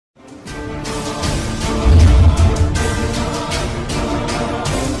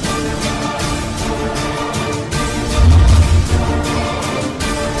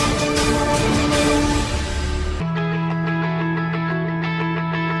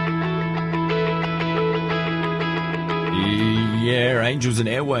air. Angels and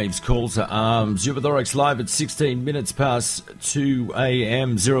Airwaves, calls to arms. You're with Lorax live at 16 minutes past 2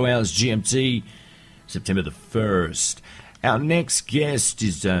 a.m, 0 hours GMT, September the 1st. Our next guest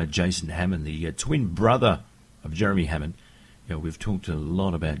is Jason Hammond, the twin brother of Jeremy Hammond. You know, we've talked a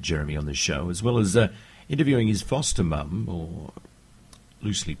lot about Jeremy on the show, as well as interviewing his foster mum, or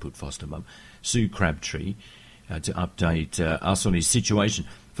loosely put foster mum, Sue Crabtree, to update us on his situation.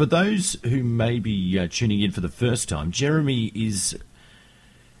 For those who may be tuning in for the first time, Jeremy is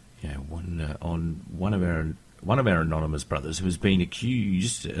one of our anonymous brothers who has been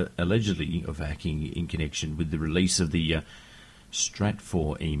accused, allegedly, of hacking in connection with the release of the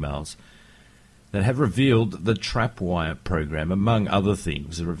Stratfor emails that have revealed the Trapwire program, among other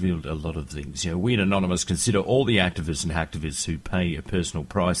things. Have revealed a lot of things. You know, we at Anonymous consider all the activists and hacktivists who pay a personal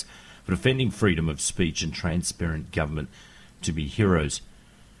price for defending freedom of speech and transparent government to be heroes.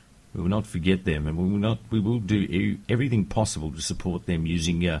 We will not forget them, and we will do everything possible to support them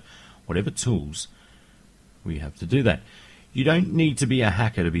using whatever tools we have to do that. You don't need to be a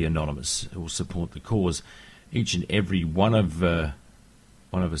hacker to be anonymous or support the cause. Each and every one of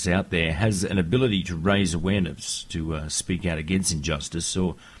us out there has an ability to raise awareness, to speak out against injustice,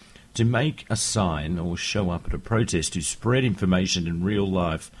 or to make a sign or show up at a protest, to spread information in real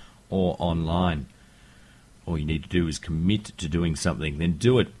life or online. All you need to do is commit to doing something, then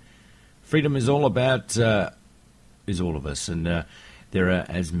do it. Freedom is all about is all of us, and there are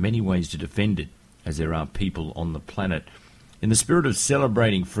as many ways to defend it as there are people on the planet. In the spirit of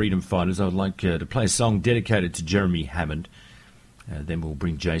celebrating freedom fighters, I would like to play a song dedicated to Jeremy Hammond. Then we'll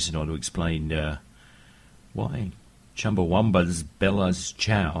bring Jason on to explain why Chumbawamba's Bella's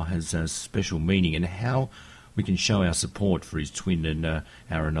Ciao has a special meaning, and how we can show our support for his twin and our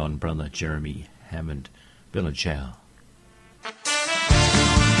anon brother Jeremy Hammond. Bella Ciao.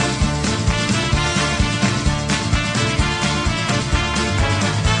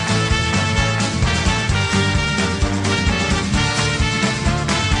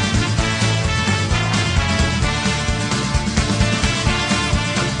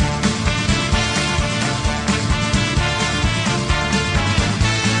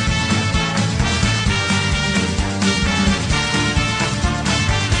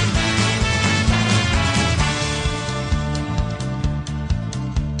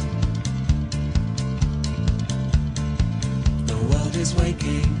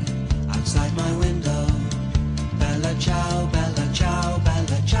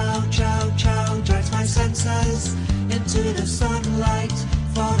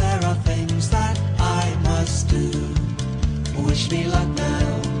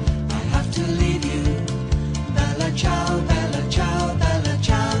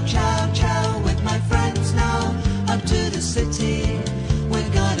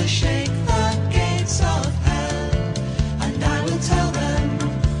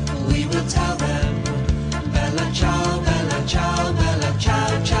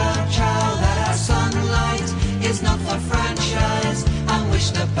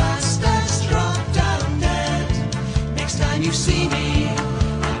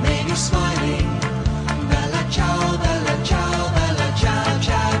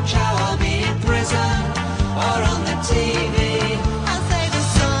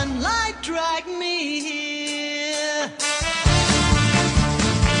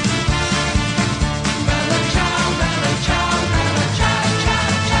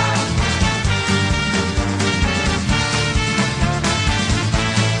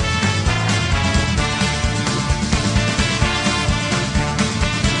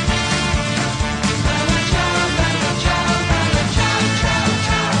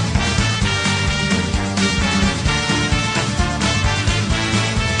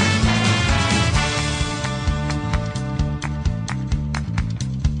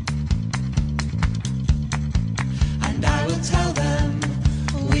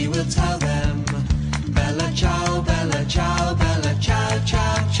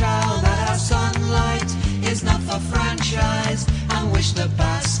 The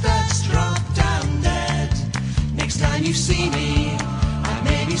bastards drop down dead. Next time you see me,